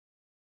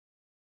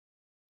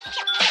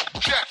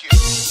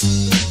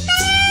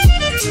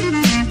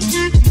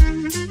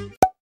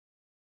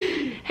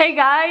Hey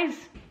guys,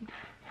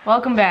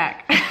 welcome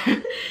back.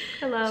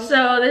 Hello.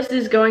 So this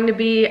is going to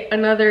be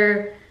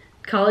another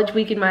college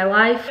week in my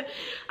life.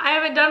 I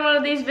haven't done one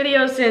of these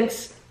videos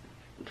since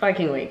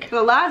Viking Week.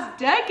 The last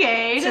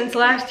decade. Since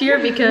last year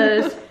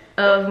because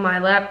of my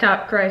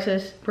laptop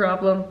crisis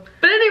problem.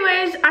 But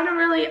anyways,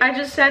 I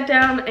just sat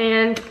down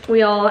and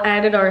we all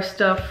added our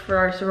stuff for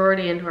our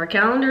sorority into our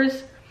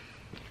calendars.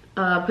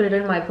 Put it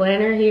in my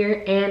planner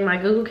here and my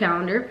Google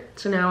Calendar.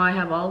 So now I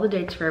have all the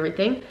dates for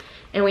everything.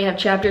 And we have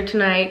chapter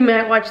tonight.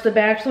 Matt watched The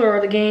Bachelor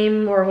or The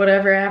Game or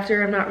whatever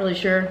after, I'm not really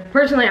sure.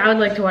 Personally, I would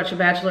like to watch The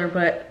Bachelor,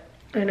 but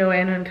I know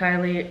Anna and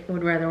Kylie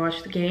would rather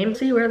watch The Game.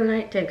 See where the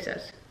night takes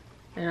us.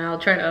 And I'll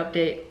try to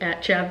update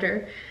at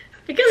chapter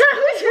because I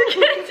always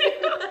forget to.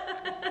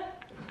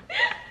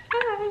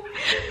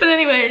 But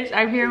anyways,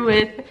 I'm here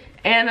with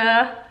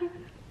Anna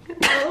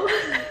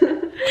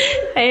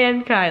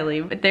and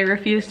Kylie, but they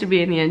refuse to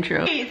be in the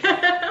intro. They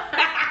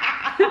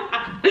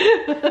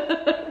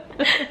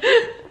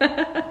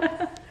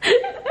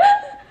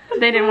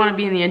didn't want to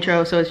be in the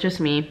intro, so it's just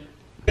me.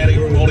 Okay,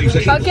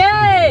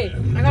 I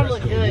gotta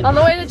look good. On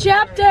the way to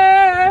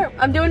chapter,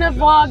 I'm doing a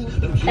vlog.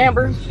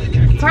 Amber, Sorry,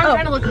 I'm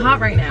trying to look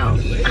hot right now.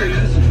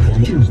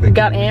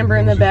 got Amber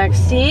in the back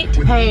seat.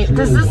 Hey,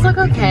 does this look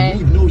okay?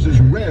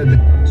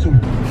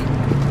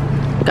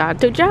 Got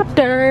to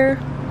chapter.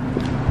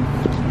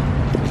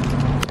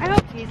 I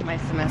hope he's my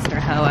semester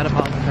hoe out of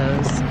all of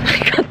those.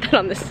 I got that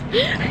on this.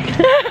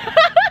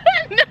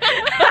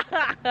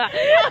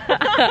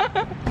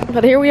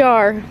 But here we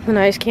are, the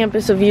nice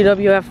campus of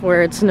UWF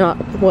where it's not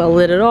well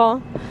lit at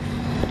all.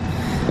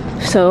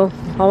 So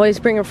always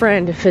bring a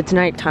friend if it's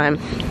nighttime.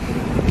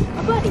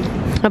 A buddy.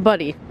 A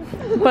buddy.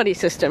 Buddy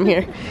system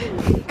here.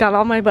 Got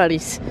all my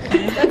buddies.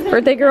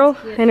 Birthday girl,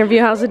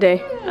 interview, how's the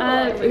day?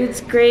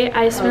 It's great.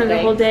 I spent the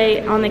whole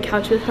day on the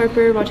couch with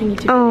Harper watching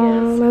YouTube videos.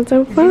 Oh, that's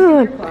so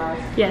fun.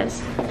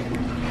 Yes.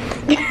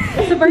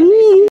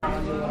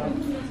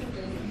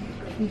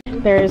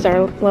 There's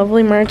our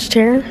lovely March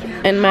chair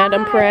and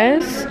Madame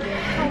Perez.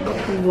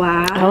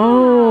 Wow.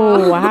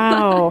 Oh,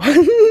 wow.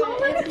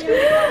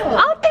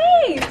 Oh,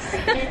 thanks.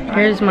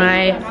 Here's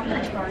my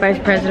Vice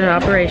President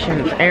of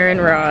Operations, Aaron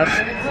Ross.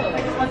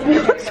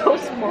 You look so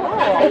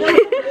small.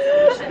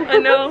 I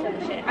know.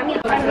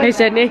 Hey,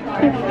 Sydney.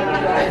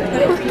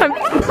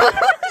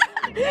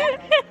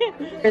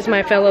 Here's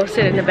my fellow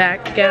sit in the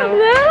back gal.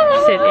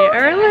 Hello. Sydney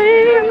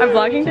early. I'm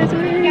vlogging this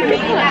week.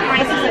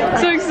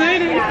 So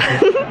excited.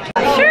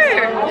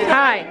 Sure.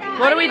 Hi.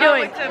 What are we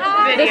doing?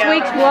 This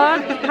week's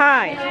vlog?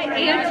 Hi.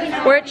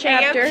 We're at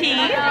chapter.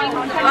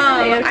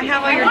 I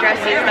have all your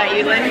dresses that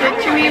you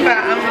lended to me, but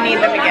I'm gonna need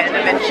them again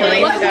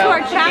eventually. So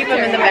keep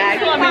them in the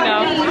bag. Let me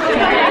know.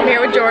 I'm here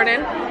with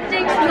Jordan.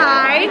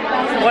 Hi.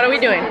 What are we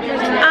doing?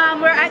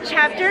 We're at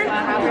chapter.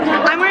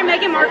 I'm wearing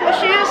Meghan Markle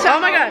shoes, so Oh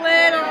my God. I'm a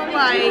little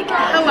like,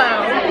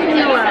 hello.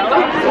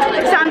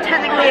 So I'm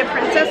technically a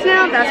princess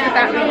now. That's what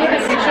that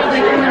means.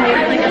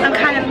 I'm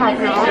kind of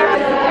popping off.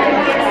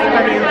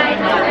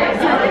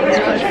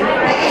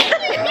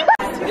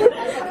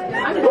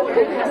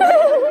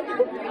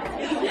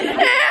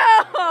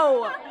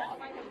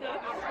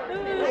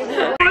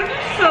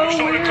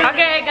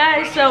 Okay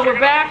guys, so we're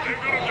back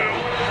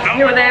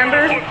here with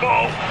Amber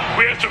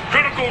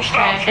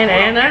and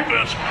Anna,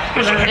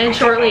 and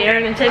shortly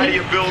Aaron and Timmy.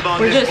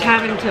 We're just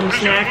having some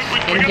snacks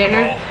and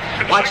dinner,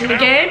 watching the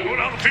game.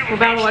 We're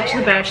about to watch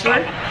The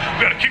Bachelor.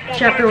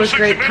 Chapter was a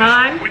great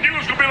time.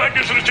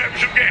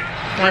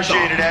 That's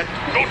all.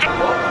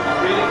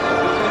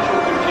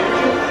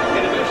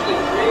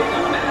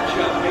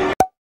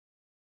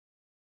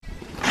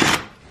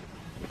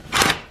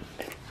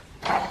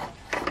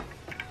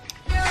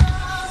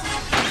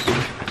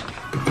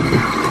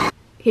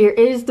 Here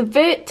is the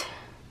fit.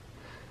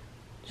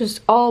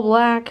 Just all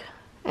black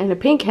and a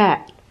pink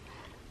hat.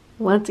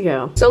 Let's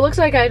go. So it looks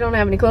like I don't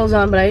have any clothes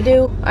on, but I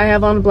do. I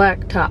have on a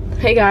black top.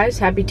 Hey guys,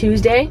 happy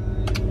Tuesday.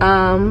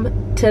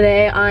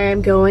 Today I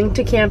am going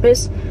to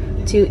campus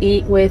to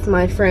eat with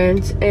my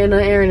friends Anna,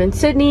 Aaron, and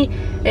Sydney.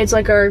 It's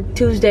like our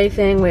Tuesday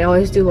thing. We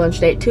always do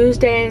lunch date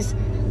Tuesdays.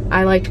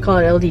 I like to call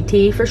it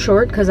LDT for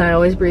short because I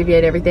always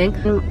abbreviate everything.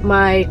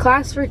 My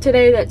class for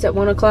today that's at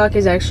 1 o'clock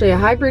is actually a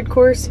hybrid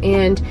course,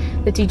 and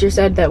the teacher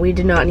said that we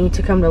did not need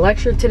to come to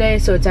lecture today,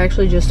 so it's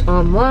actually just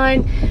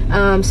online.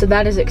 So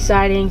that is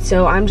exciting.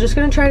 So I'm just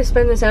gonna try to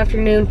spend this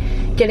afternoon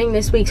getting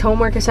this week's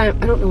homework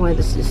assignment. I don't know why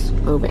this is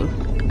moving.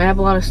 I have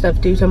a lot of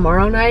stuff due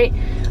tomorrow night,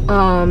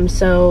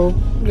 so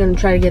I'm gonna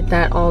try to get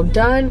that all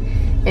done,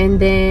 and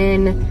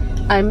then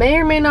I may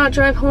or may not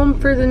drive home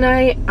for the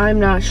night. I'm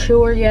not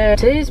sure yet.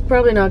 Today's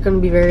probably not going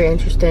to be very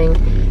interesting,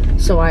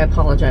 so I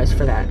apologize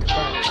for that.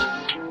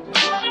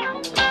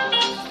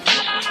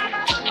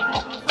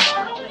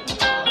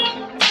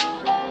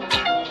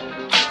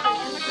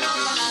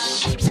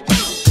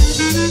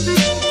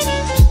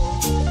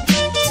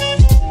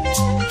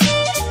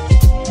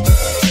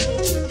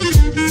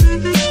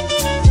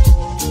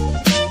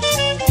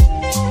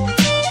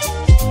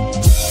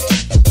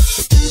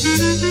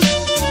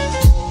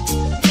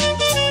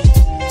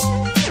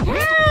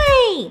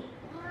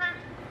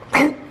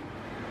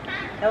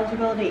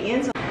 compatibility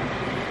and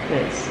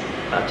It's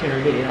about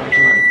 $280 a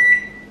month.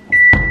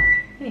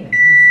 Anyway,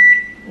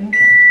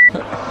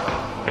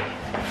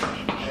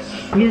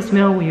 okay. You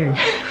smell weird.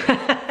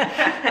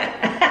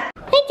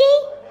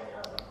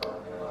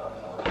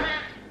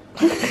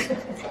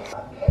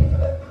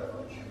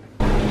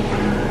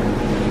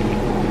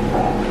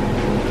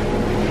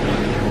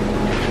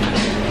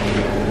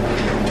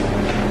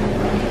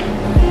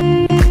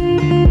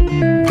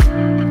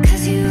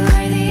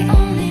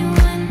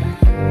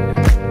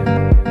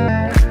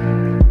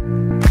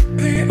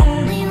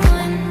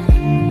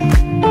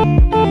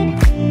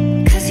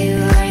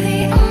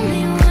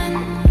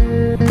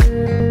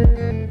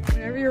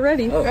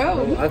 Ready. Oh,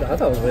 I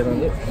thought I was waiting on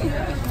you.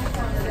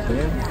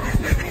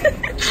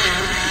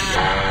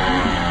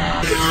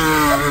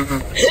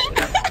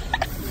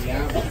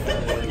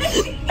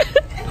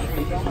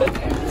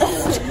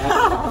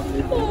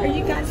 Are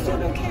you guys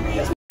doing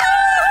okay?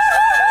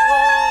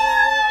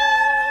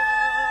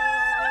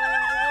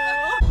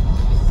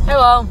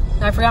 Hello.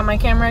 I forgot my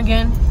camera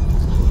again.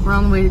 We're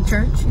on the way to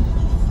church.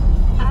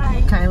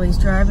 Hi. Kylie's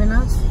driving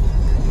us.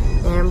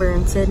 Amber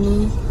and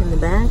Sydney in the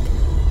back.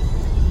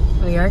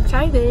 We are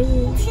excited.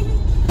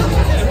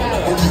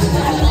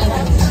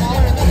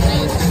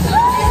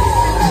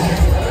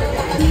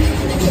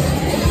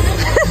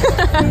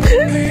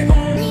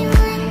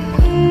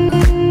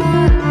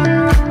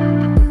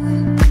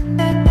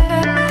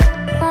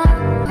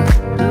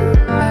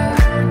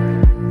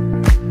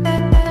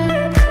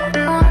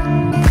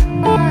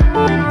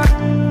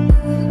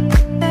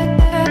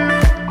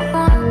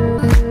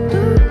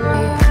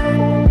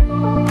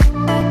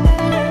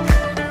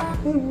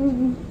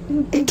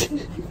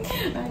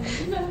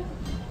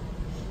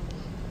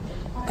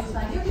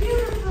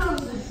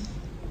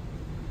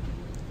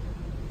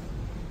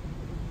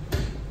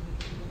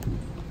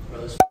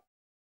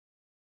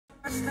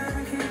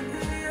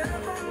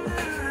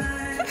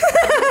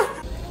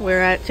 We're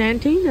at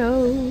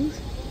Santino's.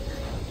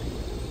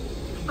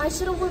 I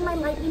should have worn my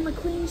Lightning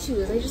McQueen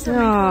shoes. I just have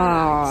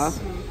Aww.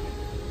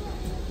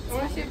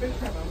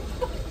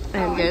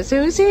 And guess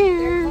who's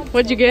here?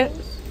 What'd you get?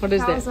 What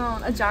is that?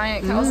 calzone, a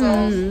giant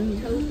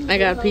calzone. I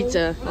got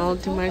pizza all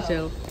to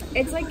myself.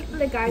 It's like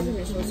the guy's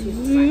initials.